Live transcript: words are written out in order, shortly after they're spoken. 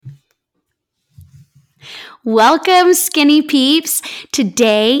Welcome, Skinny Peeps.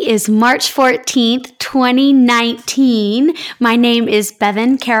 Today is March 14th, 2019. My name is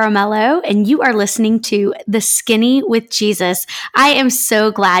Bevan Caramello, and you are listening to The Skinny with Jesus. I am so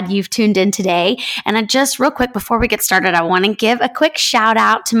glad you've tuned in today. And real quick, before we get started, I want to give a quick shout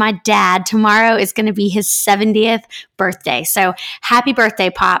out to my dad. Tomorrow is going to be his 70th birthday. So happy birthday,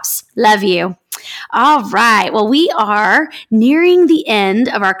 Pops. Love you. All right. Well, we are nearing the end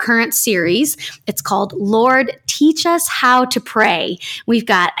of our current series. It's called Lord, Teach Us How to Pray. We've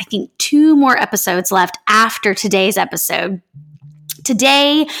got, I think, 2 more episodes left after today's episode.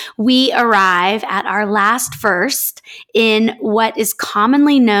 Today, we arrive at our last verse in what is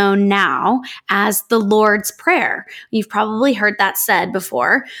commonly known now as the Lord's Prayer. You've probably heard that said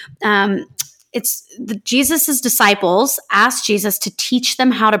before. Jesus' disciples asked Jesus to teach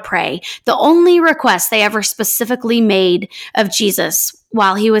them how to pray. The only request they ever specifically made of Jesus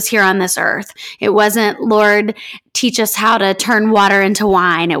while he was here on this earth. It wasn't, Lord, teach us how to turn water into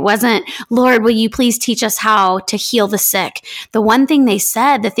wine. It wasn't, Lord, will you please teach us how to heal the sick? The one thing they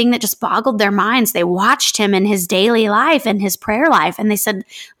said, the thing that just boggled their minds, they watched him in his daily life and his prayer life, and they said,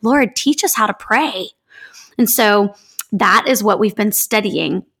 Lord, teach us how to pray. And so that is what we've been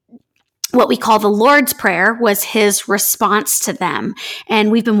studying. What we call the Lord's Prayer was his response to them.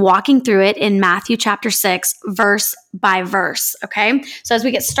 And we've been walking through it in Matthew chapter 6, verse by verse. Okay. So as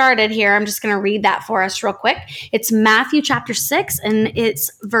we get started here, I'm just going to read that for us real quick. It's Matthew chapter 6 and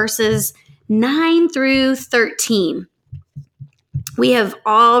it's verses 9 through 13. We have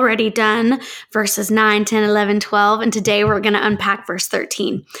already done verses 9, 10, 11, 12, and today we're going to unpack verse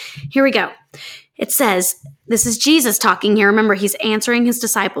 13. Here we go. It says, this is Jesus talking here. Remember, he's answering his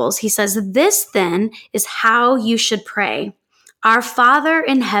disciples. He says, this then is how you should pray. Our Father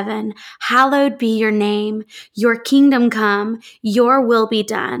in heaven, hallowed be your name. Your kingdom come, your will be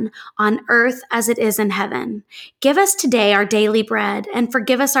done on earth as it is in heaven. Give us today our daily bread and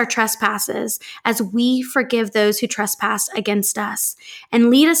forgive us our trespasses as we forgive those who trespass against us. And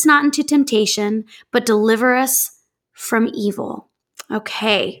lead us not into temptation, but deliver us from evil.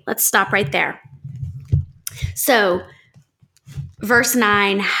 Okay, let's stop right there. So, verse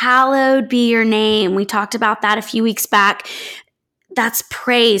 9, hallowed be your name. We talked about that a few weeks back. That's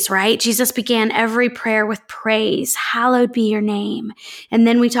praise, right? Jesus began every prayer with praise. Hallowed be your name. And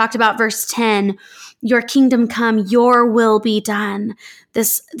then we talked about verse 10, your kingdom come, your will be done.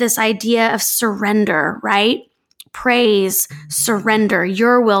 This idea of surrender, right? Praise, surrender,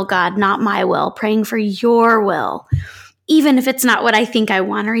 your will, God, not my will. Praying for your will. Even if it's not what I think I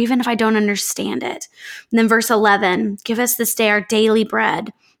want, or even if I don't understand it. And then verse 11, give us this day our daily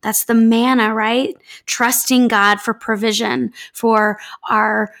bread. That's the manna, right? Trusting God for provision for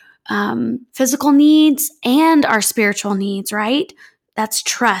our physical needs and our spiritual needs, right? That's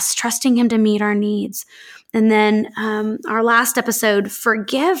trusting him to meet our needs. And then our last episode,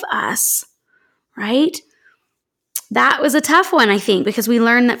 forgive us, right? That was a tough one, I think, because we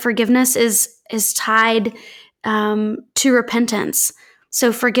learned that forgiveness is tied to repentance.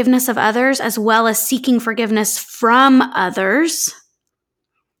 So forgiveness of others, as well as seeking forgiveness from others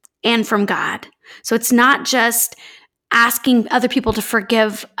and from God. So it's not just asking other people to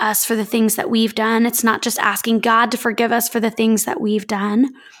forgive us for the things that we've done. It's not just asking God to forgive us for the things that we've done,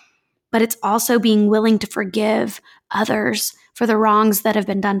 but it's also being willing to forgive others for the wrongs that have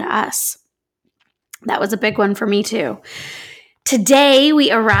been done to us. That was a big one for me too. Today,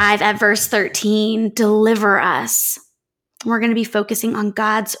 we arrive at verse 13, deliver us. We're going to be focusing on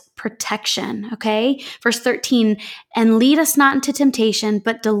God's protection, okay? Verse 13, and lead us not into temptation,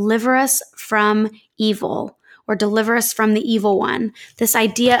 but deliver us from evil, or deliver us from the evil one. This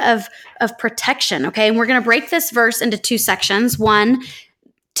idea of protection, okay? And we're going to break this verse into 2 sections. 1,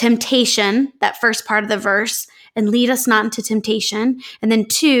 temptation, that first part of the verse, and lead us not into temptation. And then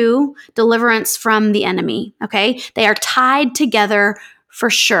 2, deliverance from the enemy, okay? They are tied together for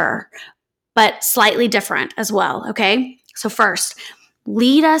sure, but slightly different as well, okay? So first,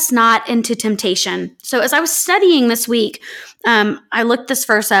 lead us not into temptation. So as I was studying this week, I looked this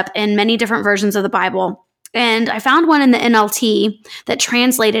verse up in many different versions of the Bible, and I found one in the NLT that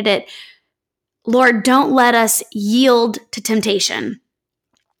translated it, Lord, don't let us yield to temptation.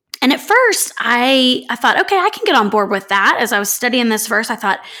 And at first, I thought, okay, I can get on board with that. As I was studying this verse, I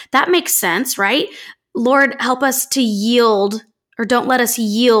thought, that makes sense, right? Lord, help us to yield, or don't let us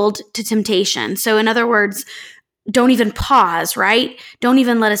yield to temptation. So in other words, don't even pause, right? Don't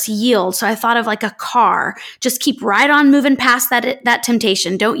even let us yield. So I thought of like a car. Just keep right on moving past that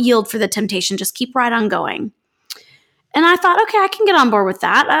temptation. Don't yield for the temptation. Just keep right on going. And I thought, okay, I can get on board with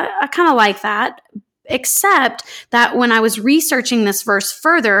that. I kind of like that. Except that when I was researching this verse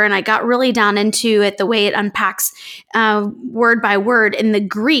further and I got really down into it, the way it unpacks word by word in the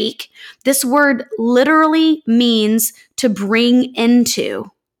Greek, this word literally means to bring into.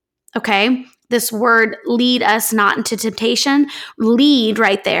 Okay? This word, lead us not into temptation, lead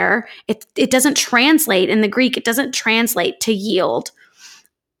right there. It doesn't translate in the Greek. It doesn't translate to yield.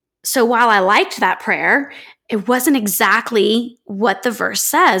 So while I liked that prayer, it wasn't exactly what the verse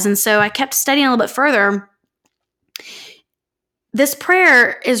says. And so I kept studying a little bit further. This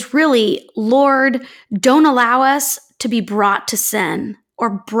prayer is really, Lord, don't allow us to be brought to sin or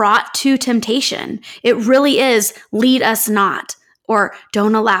brought to temptation. It really is, lead us not, or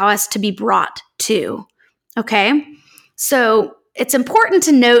don't allow us to be brought to. Okay? So it's important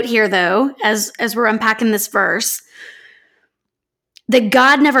to note here, though, as we're unpacking this verse, that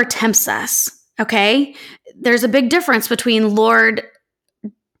God never tempts us. Okay? There's a big difference between, Lord,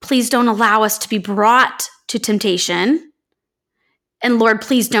 please don't allow us to be brought to temptation, and Lord,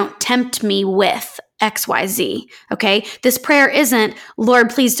 please don't tempt me with XYZ. Okay? This prayer isn't, Lord,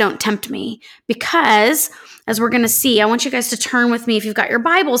 please don't tempt me, because as we're going to see, I want you guys to turn with me. If you've got your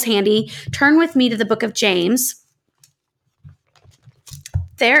Bibles handy, turn with me to the book of James.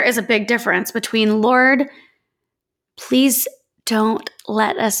 There is a big difference between, Lord, please don't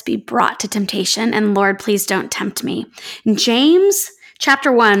let us be brought to temptation, and Lord, please don't tempt me. In James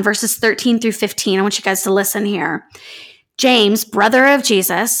chapter 1, verses 13 through 15, I want you guys to listen here. James, brother of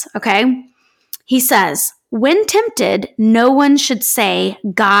Jesus, okay, he says, when tempted, no one should say,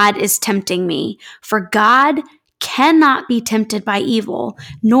 God is tempting me, for God cannot be tempted by evil,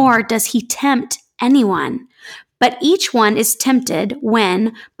 nor does he tempt anyone. But each one is tempted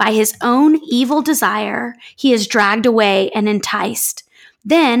when, by his own evil desire, he is dragged away and enticed.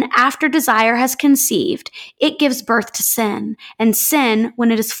 Then, after desire has conceived, it gives birth to sin, and sin, when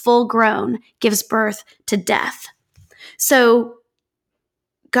it is full grown, gives birth to death. So,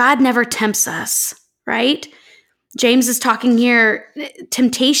 God never tempts us, right? James is talking here,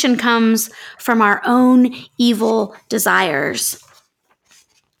 temptation comes from our own evil desires.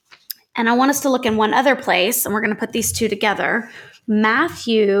 And I want us to look in one other place, and we're going to put these two together.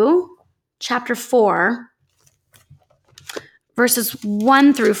 Matthew chapter 4, verses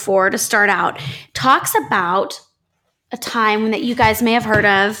 1 through 4 to start out, talks about a time that you guys may have heard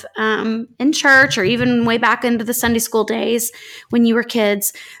of in church, or even way back into the Sunday school days when you were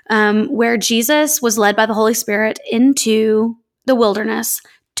kids, where Jesus was led by the Holy Spirit into the wilderness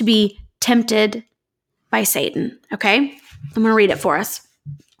to be tempted by Satan. Okay? I'm going to read it for us.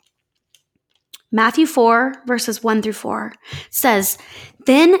 Matthew 4, verses 1 through 4 says,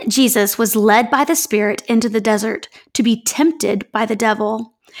 Then Jesus was led by the Spirit into the desert to be tempted by the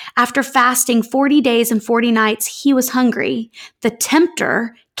devil. After fasting 40 days and 40 nights, he was hungry. The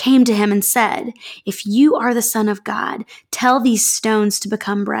tempter came to him and said, If you are the Son of God, tell these stones to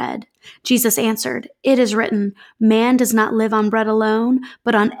become bread. Jesus answered, It is written, man does not live on bread alone,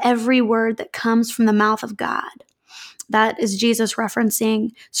 but on every word that comes from the mouth of God. That is Jesus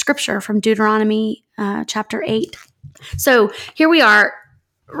referencing scripture from Deuteronomy chapter 8. So here we are,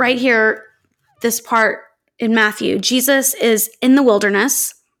 right here, this part in Matthew. Jesus is in the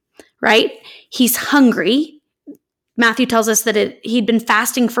wilderness, right? He's hungry. Matthew tells us that he'd been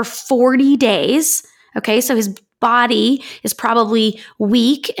fasting for 40 days. Okay, so his body is probably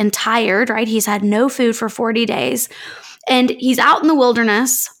weak and tired, right? He's had no food for 40 days. And he's out in the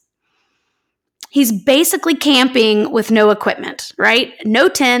wilderness. He's basically camping with no equipment, right? No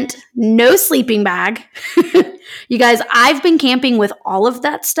tent, no sleeping bag. You guys, I've been camping with all of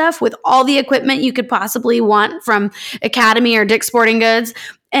that stuff, with all the equipment you could possibly want from Academy or Dick's Sporting Goods.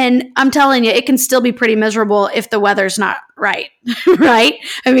 And I'm telling you, it can still be pretty miserable if the weather's not right, right?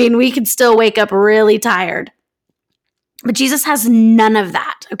 I mean, we could still wake up really tired. But Jesus has none of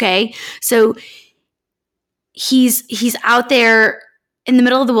that, okay? So he's out there in the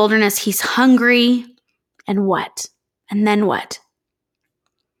middle of the wilderness. He's hungry. And what? And then what?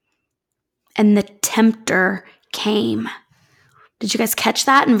 And the tempter came. Did you guys catch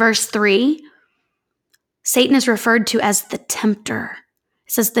that in verse 3? Satan is referred to as the tempter.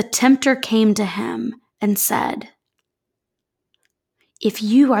 It says, the tempter came to him and said, If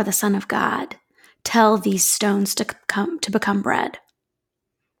you are the Son of God, tell these stones to become bread.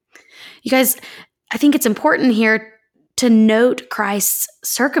 You guys, I think it's important here to note Christ's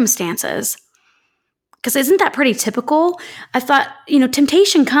circumstances, because isn't that pretty typical? I thought,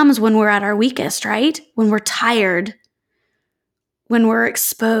 temptation comes when we're at our weakest, right? When we're tired, when we're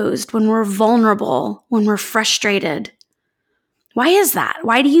exposed, when we're vulnerable, when we're frustrated. Why is that?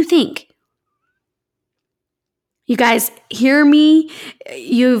 Why do you think? You guys hear me.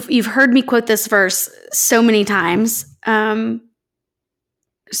 You've heard me quote this verse so many times, so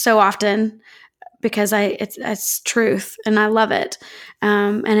often, because it's truth and I love it.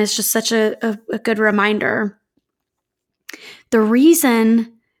 And it's just such a good reminder. The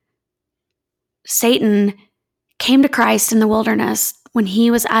reason Satan came to Christ in the wilderness when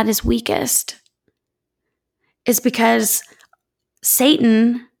he was at his weakest is because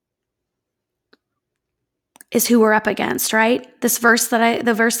Satan is who we're up against, right? The verse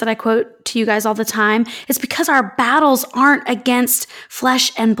that I quote to you guys all the time is because our battles aren't against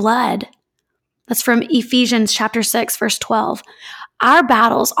flesh and blood. That's from Ephesians chapter 6, verse 12. Our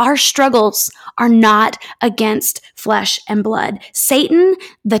battles, our struggles are not against flesh and blood. Satan,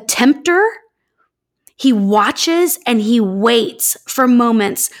 the tempter, he watches and he waits for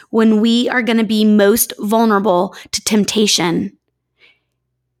moments when we are going to be most vulnerable to temptation.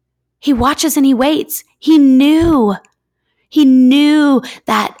 He watches and he waits. He knew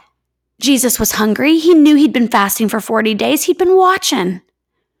that Jesus was hungry. He knew he'd been fasting for 40 days. He'd been watching.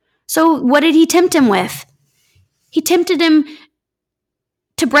 So what did he tempt him with? He tempted him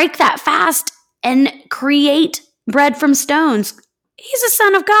to break that fast and create bread from stones. He's a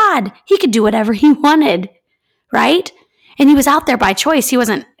son of God. He could do whatever he wanted, right? And he was out there by choice. He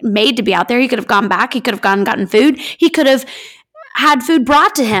wasn't made to be out there. He could have gone back. He could have gone and gotten food. He could have had food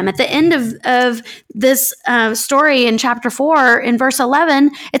brought to him. At the end of this story in chapter 4, in verse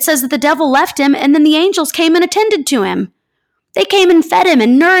 11, it says that the devil left him and then the angels came and attended to him. They came and fed him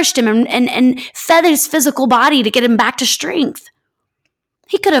and nourished him and fed his physical body to get him back to strength.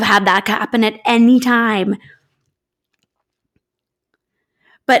 He could have had that happen at any time.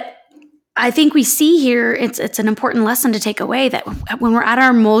 But I think we see here, it's an important lesson to take away that when we're at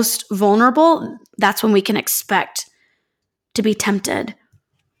our most vulnerable, that's when we can expect to be tempted.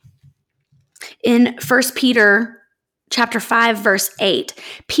 In 1 Peter chapter 5, verse 8,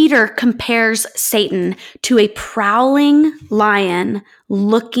 Peter compares Satan to a prowling lion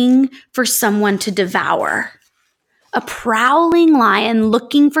looking for someone to devour. A prowling lion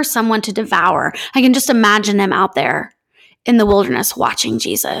looking for someone to devour. I can just imagine him out there in the wilderness watching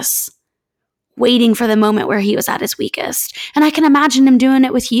Jesus, waiting for the moment where he was at his weakest. And I can imagine him doing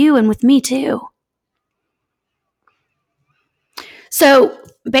it with you and with me too. So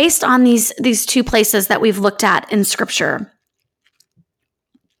based on these two places that we've looked at in Scripture,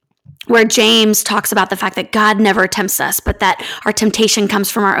 where James talks about the fact that God never tempts us, but that our temptation comes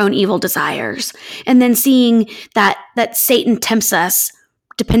from our own evil desires, and then seeing that Satan tempts us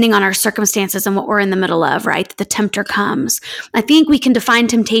depending on our circumstances and what we're in the middle of, right? The tempter comes. I think we can define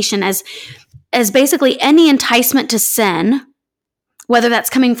temptation as basically any enticement to sin, whether that's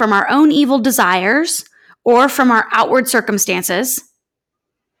coming from our own evil desires or from our outward circumstances,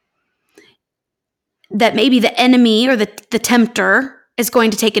 that maybe the enemy or the tempter is going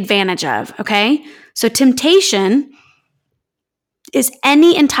to take advantage of, okay? So temptation is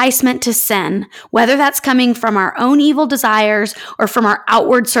any enticement to sin, whether that's coming from our own evil desires or from our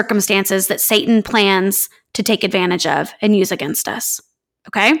outward circumstances that Satan plans to take advantage of and use against us,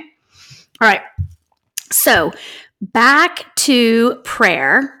 okay? All right. So back to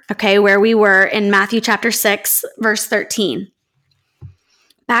prayer, okay, where we were in Matthew chapter 6, verse 13.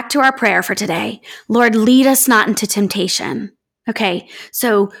 Back to our prayer for today. Lord, lead us not into temptation. Okay,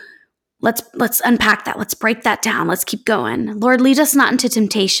 so let's unpack that. Let's break that down. Let's keep going. Lord, lead us not into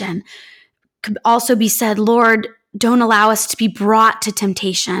temptation. Could also be said, Lord, don't allow us to be brought to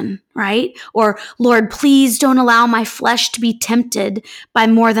temptation, right? Or, Lord, please don't allow my flesh to be tempted by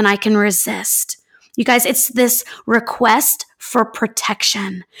more than I can resist. You guys, it's this request for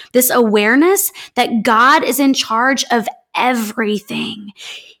protection, this awareness that God is in charge of everything.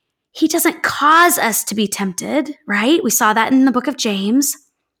 He doesn't cause us to be tempted, right? We saw that in the book of James,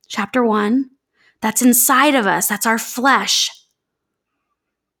 chapter 1. That's inside of us. That's our flesh.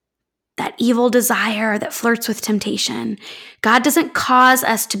 That evil desire that flirts with temptation. God doesn't cause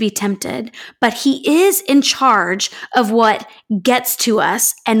us to be tempted, but he is in charge of what gets to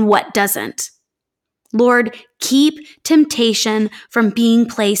us and what doesn't. Lord, keep temptation from being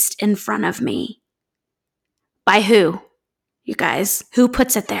placed in front of me. By who? You guys, who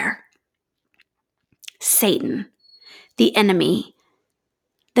puts it there? Satan, the enemy,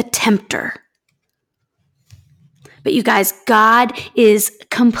 the tempter. But you guys, God is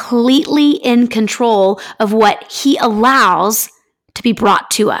completely in control of what he allows to be brought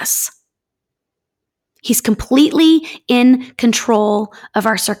to us. He's completely in control of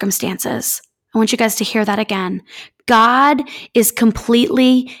our circumstances. I want you guys to hear that again. God is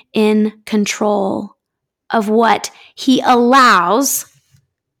completely in control of what he allows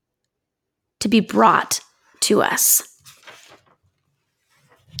to be brought to us.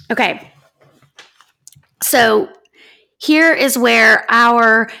 Okay, so here is where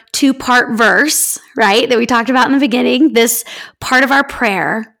our 2-part verse, right, that we talked about in the beginning, this part of our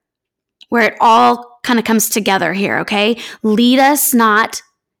prayer, where it all kind of comes together here, okay? Lead us not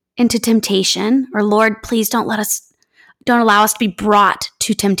into temptation, or Lord, please don't allow us to be brought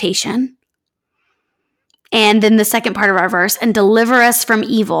to temptation. And then the second part of our verse, and deliver us from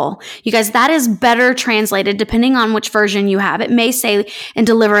evil. You guys, that is better translated depending on which version you have. It may say, and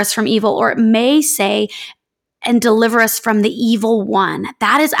deliver us from evil, or it may say, and deliver us from the evil one.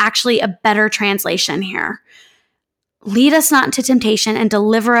 That is actually a better translation here. Lead us not into temptation and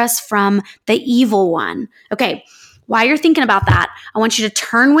deliver us from the evil one. Okay, while you're thinking about that, I want you to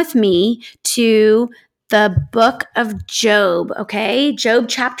turn with me to the book of Job, okay? Job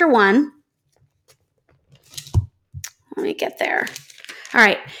chapter 1. Let me get there. All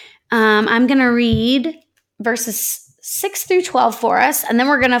right. I'm going to read verses 6 through 12 for us, and then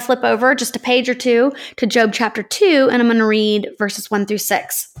we're going to flip over just a page or two to Job chapter 2, and I'm going to read verses 1 through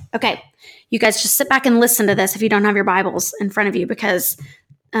 6. Okay. You guys just sit back and listen to this if you don't have your Bibles in front of you, because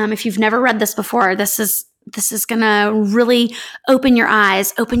if you've never read this before, this is going to really open your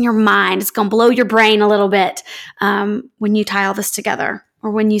eyes, open your mind. It's going to blow your brain a little bit when you tie all this together, or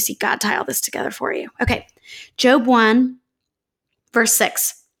when you see God tie all this together for you. Okay. Job 1, verse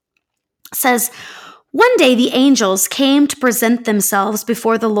 6 says, "One day the angels came to present themselves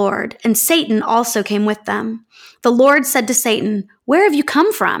before the Lord, and Satan also came with them. The Lord said to Satan, 'Where have you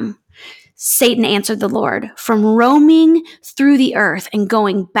come from?' Satan answered the Lord, 'From roaming through the earth and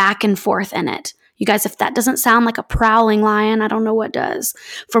going back and forth in it.'" You guys, if that doesn't sound like a prowling lion, I don't know what does.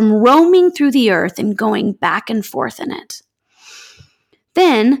 "From roaming through the earth and going back and forth in it."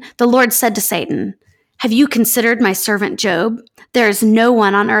 Then the Lord said to Satan, "Have you considered my servant Job? There is no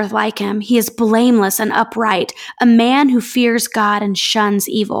one on earth like him. He is blameless and upright, a man who fears God and shuns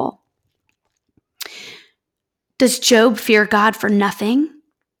evil." "Does Job fear God for nothing?"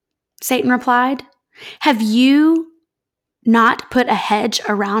 Satan replied. "Have you not put a hedge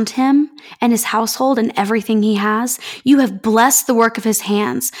around him and his household and everything he has? You have blessed the work of his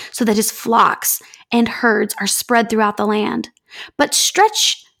hands, so that his flocks and herds are spread throughout the land. But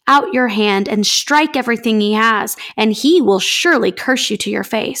stretch out your hand and strike everything he has, and he will surely curse you to your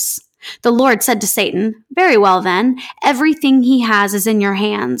face." The Lord said to Satan, "Very well then, everything he has is in your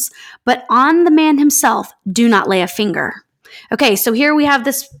hands, but on the man himself do not lay a finger." Okay, so here we have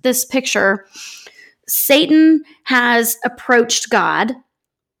this picture. Satan has approached God,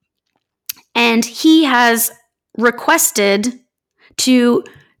 and he has requested to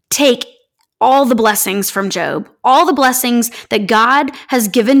take all the blessings from Job, all the blessings that God has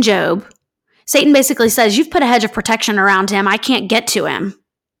given Job. Satan basically says, you've put a hedge of protection around him. I can't get to him,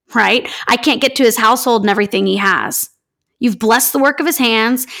 right? I can't get to his household and everything he has. You've blessed the work of his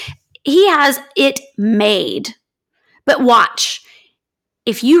hands. He has it made. But watch,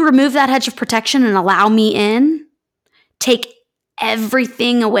 if you remove that hedge of protection and allow me in, take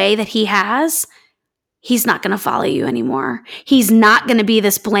everything away that he has, he's not going to follow you anymore. He's not going to be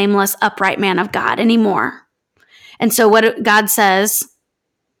this blameless, upright man of God anymore. And so what God says,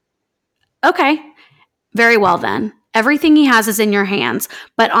 okay, very well then. Everything he has is in your hands,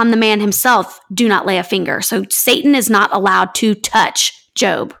 but on the man himself, do not lay a finger. So Satan is not allowed to touch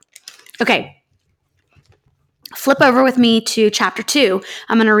Job. Okay. Flip over with me to chapter 2.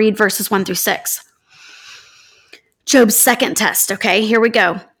 I'm going to read verses 1 through 6. Job's second test. Okay, here we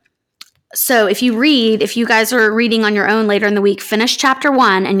go. So if you guys are reading on your own later in the week, finish chapter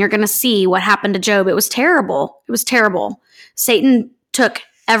 1 and you're going to see what happened to Job. It was terrible. It was terrible. Satan took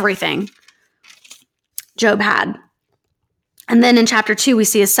everything Job had. And then in chapter 2, we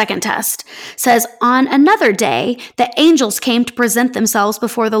see his second test. It says, "On another day, the angels came to present themselves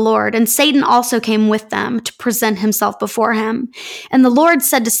before the Lord, and Satan also came with them to present himself before him. And the Lord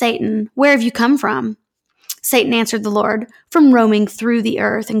said to Satan, 'Where have you come from?' Satan answered the Lord, 'From roaming through the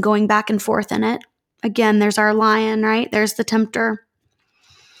earth and going back and forth in it.'" Again, there's our lion, right? There's the tempter.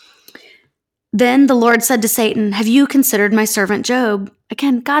 Then the Lord said to Satan, "Have you considered my servant Job?"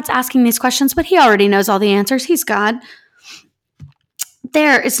 Again, God's asking these questions, but he already knows all the answers. He's God.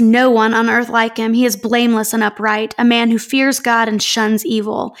 "There is no one on earth like him. He is blameless and upright, a man who fears God and shuns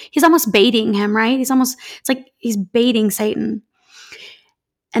evil." He's almost baiting him, right? It's like he's baiting Satan.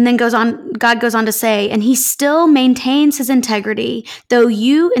 And then God goes on to say, "And he still maintains his integrity, though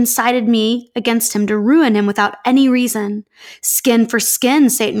you incited me against him to ruin him without any reason." "Skin for skin,"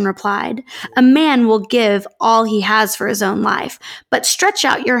 Satan replied. "A man will give all he has for his own life, but stretch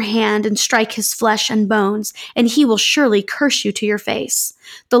out your hand and strike his flesh and bones, and he will surely curse you to your face."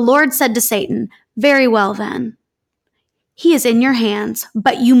 The Lord said to Satan, Very well then. He is in your hands,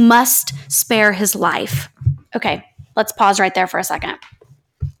 but you must spare his life. Okay, let's pause right there for a second.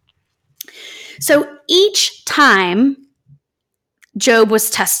 So each time Job was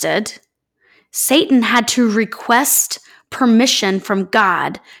tested, Satan had to request permission from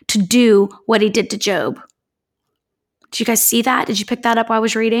God to do what he did to Job. Did you guys see that? Did you pick that up while I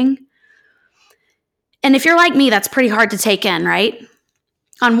was reading? And if you're like me, that's pretty hard to take in, right?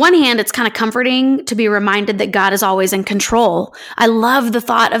 On one hand, it's kind of comforting to be reminded that God is always in control. I love the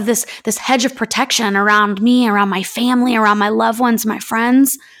thought of this hedge of protection around me, around my family, around my loved ones, my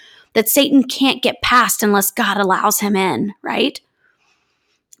friends, that Satan can't get past unless God allows him in, right?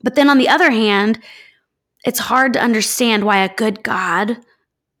 But then on the other hand, it's hard to understand why a good God,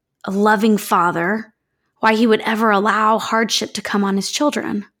 a loving father, why he would ever allow hardship to come on his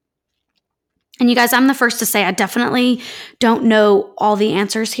children. And you guys, I'm the first to say I definitely don't know all the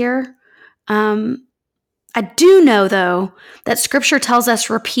answers here. I do know, though, that Scripture tells us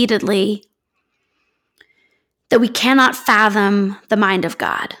repeatedly that we cannot fathom the mind of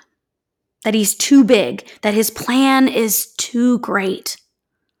God, that he's too big, that his plan is too great.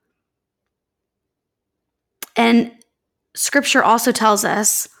 And Scripture also tells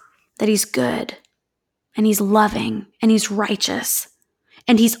us that he's good, and he's loving, and he's righteous,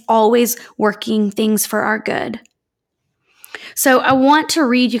 and he's always working things for our good. So I want to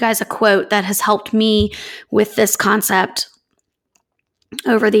read you guys a quote that has helped me with this concept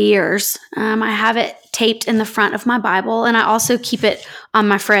over the years. I have it taped in the front of my Bible, and I also keep it on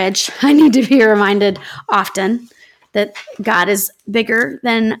my fridge. I need to be reminded often that God is bigger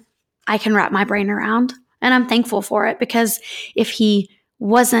than I can wrap my brain around. And I'm thankful for it, because if he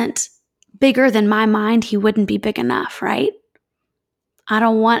wasn't bigger than my mind, he wouldn't be big enough, right? I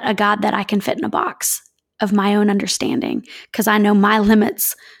don't want a God that I can fit in a box of my own understanding, because I know my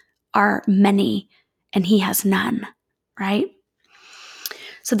limits are many and he has none, right?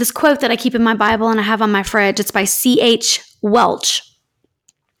 So this quote that I keep in my Bible and I have on my fridge, it's by C.H. Welch.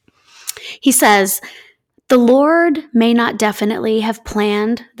 He says, "The Lord may not definitely have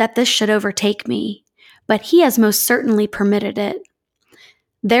planned that this should overtake me, but he has most certainly permitted it.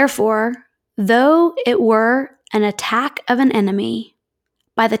 Therefore, though it were an attack of an enemy,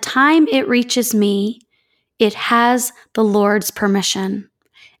 by the time it reaches me, it has the Lord's permission,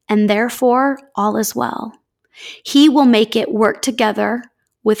 and therefore all is well. He will make it work together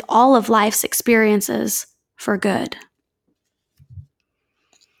with all of life's experiences for good."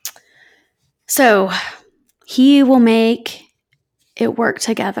 So, he will make it work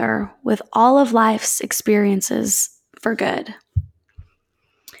together with all of life's experiences for good.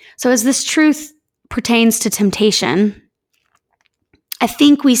 So as this truth pertains to temptation, I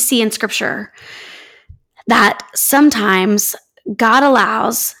think we see in Scripture that sometimes God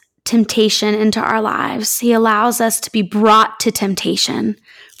allows temptation into our lives. He allows us to be brought to temptation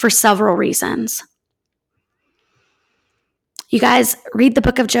for several reasons. You guys, read the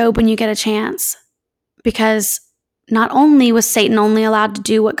book of Job when you get a chance, because not only was Satan only allowed to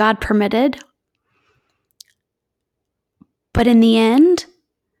do what God permitted, but in the end,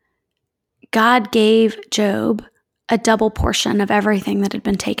 God gave Job a double portion of everything that had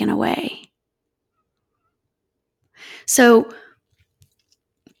been taken away. So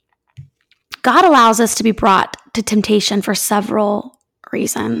God allows us to be brought to temptation for several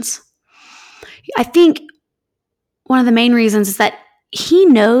reasons. I think one of the main reasons is that he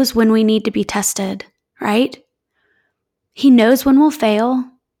knows when we need to be tested, right? He knows when we'll fail,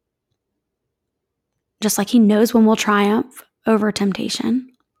 just like he knows when we'll triumph over temptation.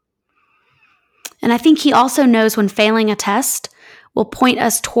 And I think he also knows when failing a test will point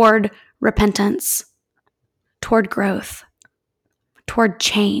us toward repentance, toward growth, toward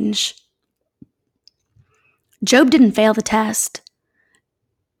change. Job didn't fail the test.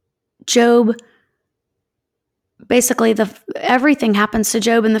 Job, basically everything happens to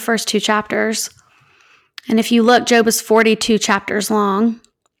Job in the first 2 chapters. And if you look, Job is 42 chapters long.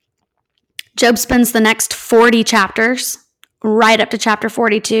 Job spends the next 40 chapters, right up to chapter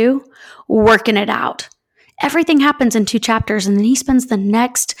 42, working it out. Everything happens in 2 chapters, and then he spends the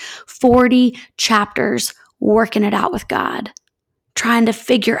next 40 chapters working it out with God, trying to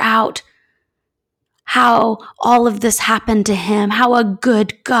figure out how all of this happened to him, how a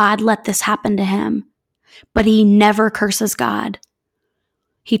good God let this happen to him. But he never curses God.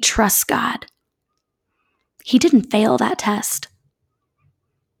 He trusts God. He didn't fail that test.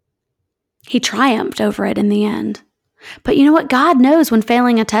 He triumphed over it in the end. But you know what? God knows when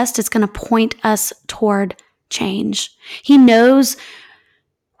failing a test is going to point us toward change. He knows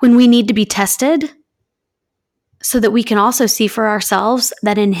when we need to be tested so that we can also see for ourselves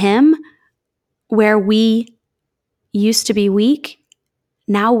that in him, where we used to be weak,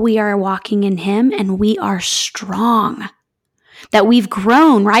 now we are walking in him and we are strong. That we've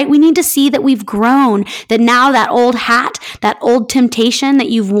grown, right? We need to see that we've grown, that now that old hat, that old temptation that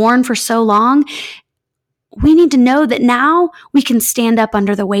you've worn for so long, we need to know that now we can stand up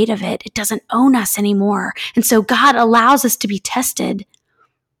under the weight of it. It doesn't own us anymore. And so God allows us to be tested,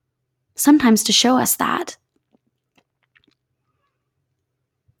 sometimes to show us that.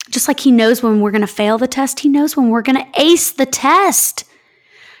 Just like he knows when we're going to fail the test, he knows when we're going to ace the test.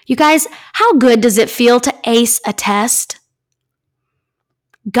 You guys, how good does it feel to ace a test?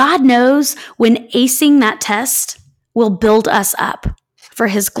 God knows when acing that test will build us up for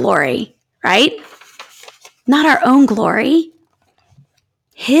his glory, right? Not our own glory,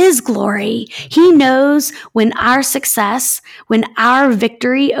 his glory. He knows when our success, when our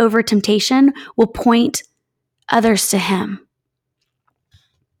victory over temptation will point others to him.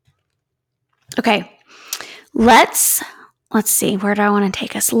 Okay, let's see, where do I want to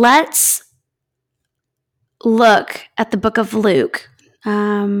take us? Let's look at the book of Luke,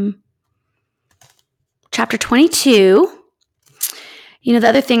 chapter 22. You know, the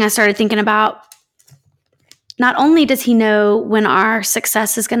other thing I started thinking about, not only does he know when our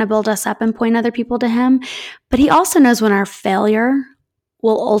success is going to build us up and point other people to him, but he also knows when our failure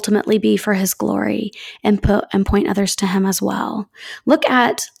will ultimately be for his glory and point others to him as well. Look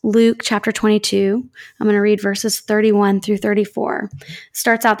at Luke chapter 22. I'm going to read verses 31 through 34.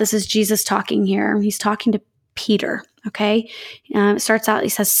 Starts out, this is Jesus talking here. He's talking to Peter, okay? It starts out, he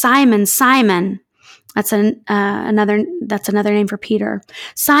says, Simon, Simon. That's another name for Peter.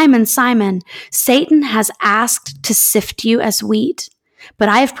 Simon, Simon, Satan has asked to sift you as wheat. But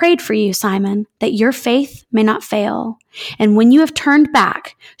I have prayed for you, Simon, that your faith may not fail. And when you have turned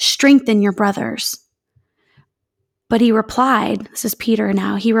back, strengthen your brothers. But he replied, this is Peter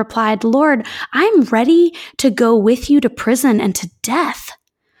now, he replied, Lord, I'm ready to go with you to prison and to death.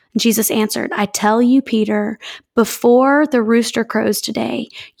 Jesus answered, I tell you, Peter, before the rooster crows today,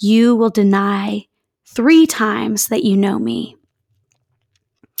 you will deny 3 times that you know me.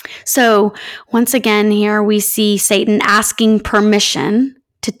 So once again, here we see Satan asking permission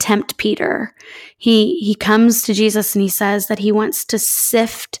to tempt Peter. He comes to Jesus and he says that he wants to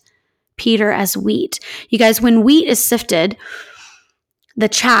sift Peter as wheat. You guys, when wheat is sifted, the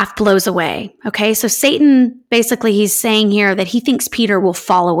chaff blows away. Okay, so Satan, basically he's saying here that he thinks Peter will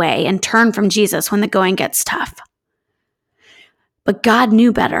fall away and turn from Jesus when the going gets tough. But God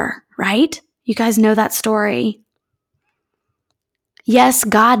knew better, right? You guys know that story. Yes,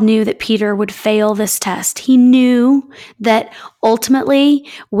 God knew that Peter would fail this test. He knew that ultimately,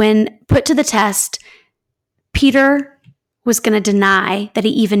 when put to the test, Peter was going to deny that he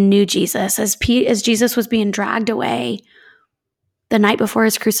even knew Jesus as Jesus was being dragged away the night before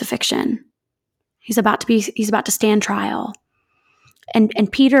his crucifixion. He's about to stand trial.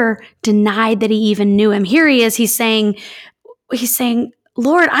 And Peter denied that he even knew him. Here he is, he's saying,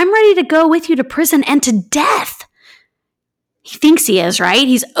 Lord, I'm ready to go with you to prison and to death. He thinks he is, right?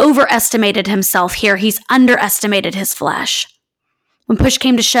 He's overestimated himself here. He's underestimated his flesh. When push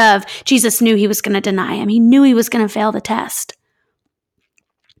came to shove, Jesus knew he was going to deny him. He knew he was going to fail the test.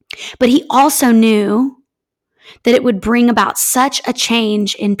 But he also knew that it would bring about such a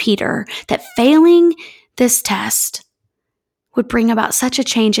change in Peter, that failing this test would bring about such a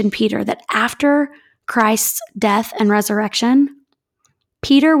change in Peter that after Christ's death and resurrection,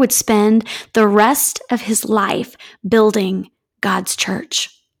 Peter would spend the rest of his life building God's church.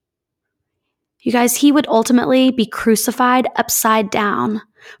 You guys, he would ultimately be crucified upside down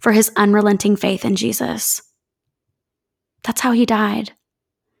for his unrelenting faith in Jesus. That's how he died.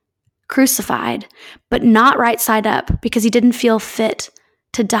 Crucified, but not right side up, because he didn't feel fit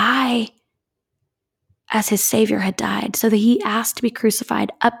to die as his Savior had died, so that he asked to be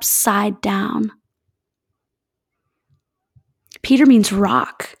crucified upside down. Peter means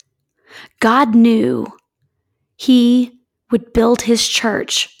rock. God knew he would build his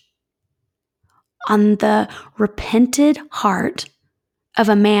church on the repented heart of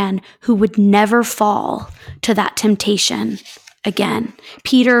a man who would never fall to that temptation again.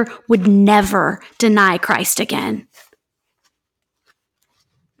 Peter would never deny Christ again.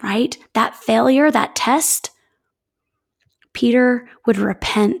 Right? That failure, that test, Peter would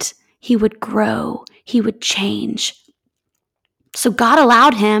repent. He would grow. He would change. So God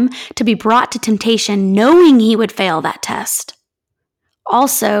allowed him to be brought to temptation knowing he would fail that test.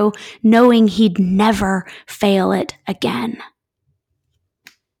 Also knowing he'd never fail it again.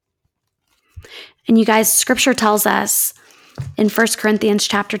 And you guys, scripture tells us in 1 Corinthians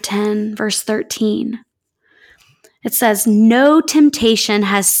chapter 10, verse 13, It says, no temptation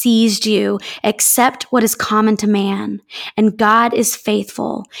has seized you except what is common to man, and God is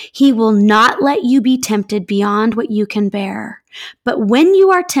faithful. He will not let you be tempted beyond what you can bear. But when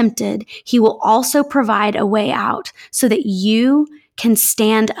you are tempted, he will also provide a way out so that you can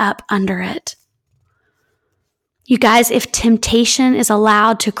stand up under it. You guys, if temptation is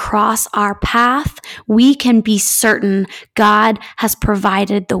allowed to cross our path, we can be certain God has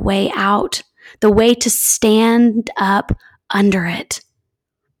provided the way out, the way to stand up under it.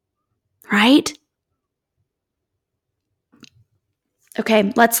 Right?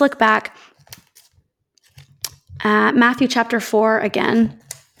 Okay, let's look back at Matthew chapter 4 again,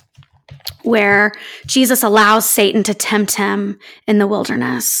 where Jesus allows Satan to tempt him in the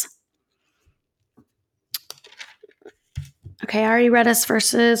wilderness. Okay, I already read us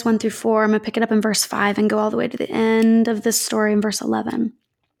verses 1 through 4. I'm going to pick it up in verse 5 and go all the way to the end of this story in verse 11.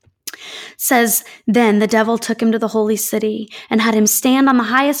 It says, then the devil took him to the holy city and had him stand on the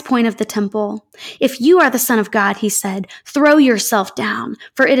highest point of the temple. If you are the Son of God, he said, throw yourself down,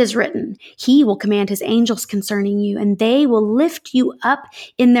 for it is written, he will command his angels concerning you, and they will lift you up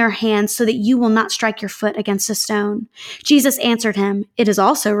in their hands so that you will not strike your foot against a stone. Jesus answered him, it is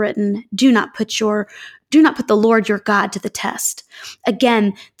also written, do not put the Lord your God to the test.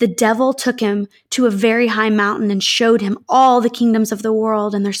 Again, the devil took him to a very high mountain and showed him all the kingdoms of the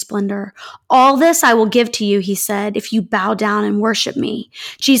world and their splendor. All this I will give to you, he said, if you bow down and worship me.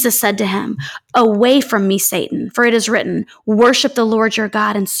 Jesus said to him, away from me, Satan, for it is written, worship the Lord your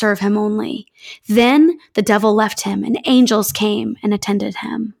God and serve him only. Then the devil left him, and angels came and attended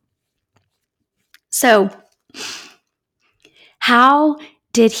him. So, how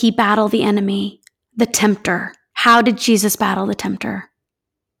did he battle the enemy? The tempter. How did Jesus battle the tempter?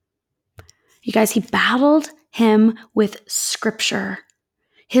 You guys, he battled him with scripture.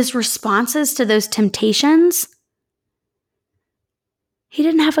 His responses to those temptations, he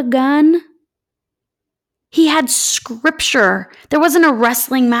didn't have a gun. He had scripture. There wasn't a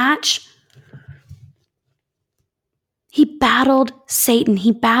wrestling match. He battled Satan.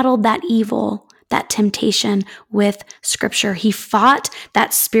 He battled that evil, that temptation with scripture. He fought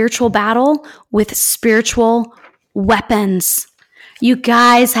that spiritual battle with spiritual weapons. You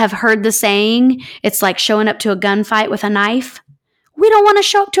guys have heard the saying, it's like showing up to a gunfight with a knife. We don't want to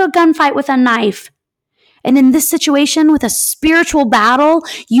show up to a gunfight with a knife. And in this situation, with a spiritual battle,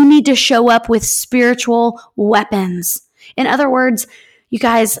 you need to show up with spiritual weapons. In other words, you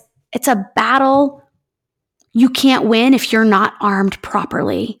guys, it's a battle you can't win if you're not armed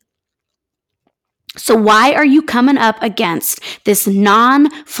properly. So why are you coming up against this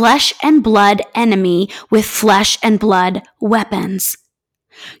non-flesh and blood enemy with flesh and blood weapons?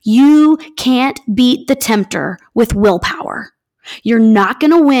 You can't beat the tempter with willpower. You're not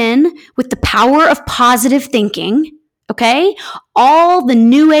going to win with the power of positive thinking, okay? All the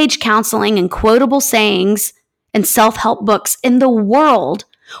new age counseling and quotable sayings and self-help books in the world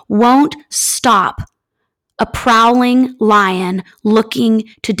won't stop a prowling lion looking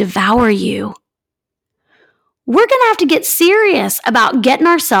to devour you. We're going to have to get serious about getting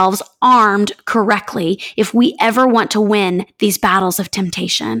ourselves armed correctly if we ever want to win these battles of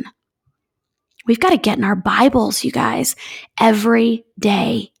temptation. We've got to get in our Bibles, you guys, every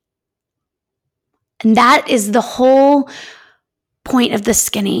day. And that is the whole point of the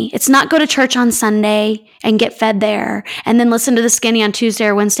skinny. It's not go to church on Sunday and get fed there, and then listen to the skinny on Tuesday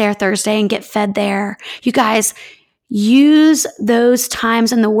or Wednesday or Thursday and get fed there. You guys, use those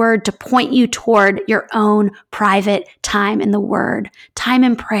times in the Word to point you toward your own private time in the Word, time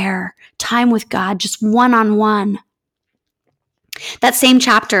in prayer, time with God, just one-on-one. That same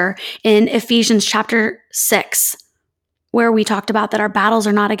chapter in Ephesians chapter 6, where we talked about that our battles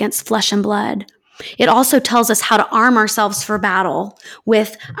are not against flesh and blood. It also tells us how to arm ourselves for battle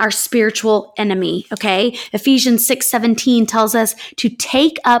with our spiritual enemy, okay? Ephesians 6:17 tells us to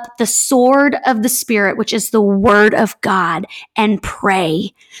take up the sword of the Spirit, which is the word of God, and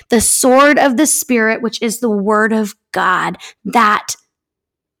pray. The sword of the Spirit, which is the word of God, that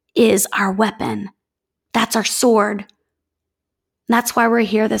is our weapon. That's our sword. That's why we're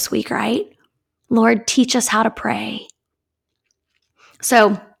here this week, right? Lord, teach us how to pray.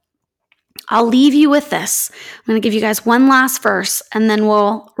 So I'll leave you with this. I'm going to give you guys one last verse, and then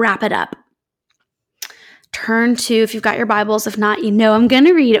we'll wrap it up. Turn to, if you've got your Bibles, if not, you know I'm going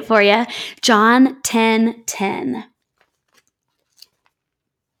to read it for you. John 10:10.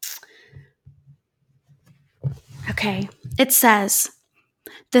 Okay, it says,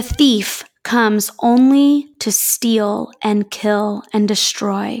 the thief comes only to steal and kill and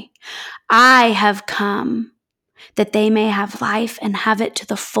destroy. I have come that they may have life and have it to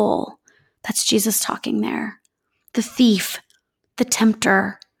the full. That's Jesus talking there. the thief, the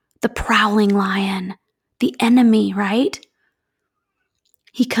tempter, the prowling lion, the enemy, right?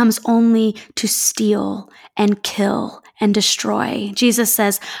 He comes only to steal and kill and destroy. Jesus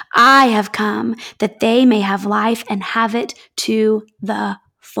says, I have come that they may have life and have it to the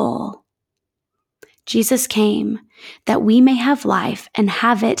full. Jesus came that we may have life and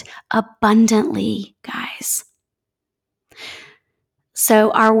have it abundantly, guys.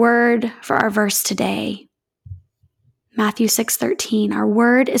 So our word for our verse today, Matthew 6:13, our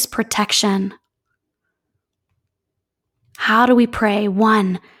word is protection. How do we pray?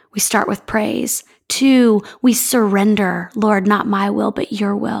 1, we start with praise. 2, we surrender. Lord, not my will, but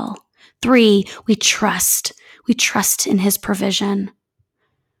your will. 3, we trust. We trust in his provision.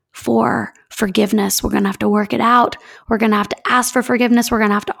 4, forgiveness. We're going to have to work it out. We're going to have to ask for forgiveness. We're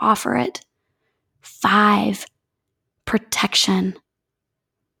going to have to offer it. 5, protection.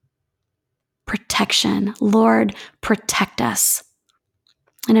 Protection. Lord, protect us.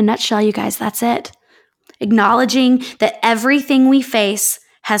 In a nutshell, you guys, that's it. Acknowledging that everything we face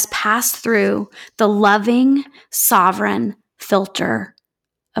has passed through the loving, sovereign filter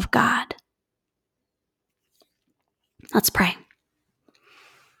of God. Let's pray.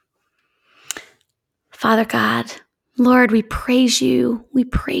 Father God, Lord, we praise you. We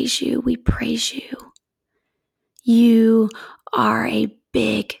praise you. We praise you. You are a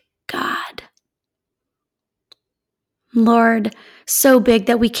big God. Lord, so big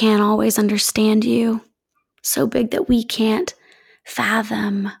that we can't always understand you. So big that we can't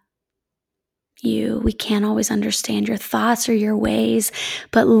fathom you. We can't always understand your thoughts or your ways.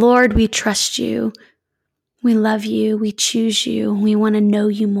 But Lord, we trust you. We love you. We choose you. We want to know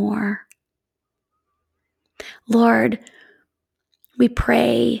you more. Lord, we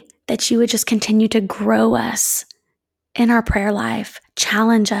pray that you would just continue to grow us in our prayer life.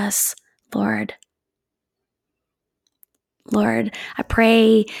 Challenge us, Lord. Lord, I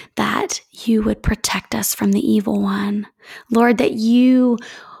pray that you would protect us from the evil one. Lord, that you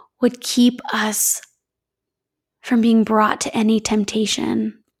would keep us from being brought to any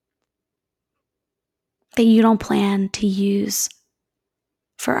temptation that you don't plan to use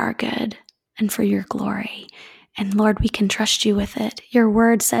for our good and for your glory. And Lord, we can trust you with it. Your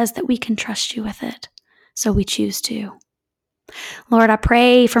word says that we can trust you with it. So we choose to. Lord, I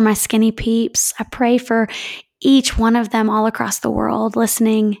pray for my skinny peeps. I pray for each one of them all across the world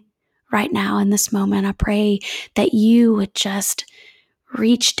listening right now in this moment. I pray that you would just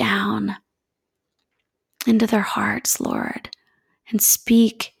reach down into their hearts, Lord, and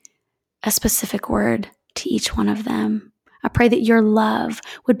speak a specific word to each one of them. I pray that your love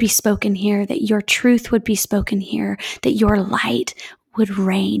would be spoken here, that your truth would be spoken here, that your light would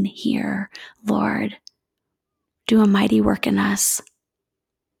reign here. Lord, do a mighty work in us.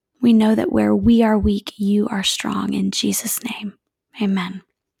 We know that where we are weak, you are strong. In Jesus' name, amen.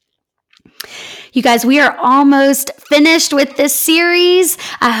 You guys, we are almost finished with this series.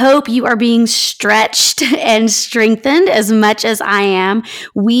 I hope you are being stretched and strengthened as much as I am.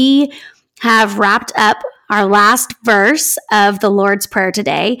 We have wrapped up our last verse of the Lord's Prayer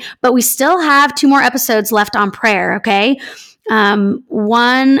today, but we still have 2 more episodes left on prayer, okay?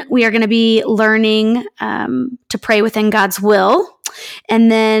 One, we are going to be learning to pray within God's will. And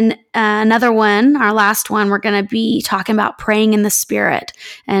then another one, our last one, we're going to be talking about praying in the Spirit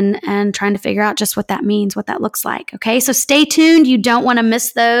and trying to figure out just what that means, what that looks like. Okay, so stay tuned. You don't want to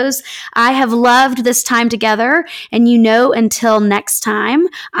miss those. I have loved this time together. And until next time,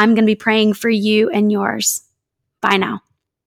 I'm going to be praying for you and yours. Bye now.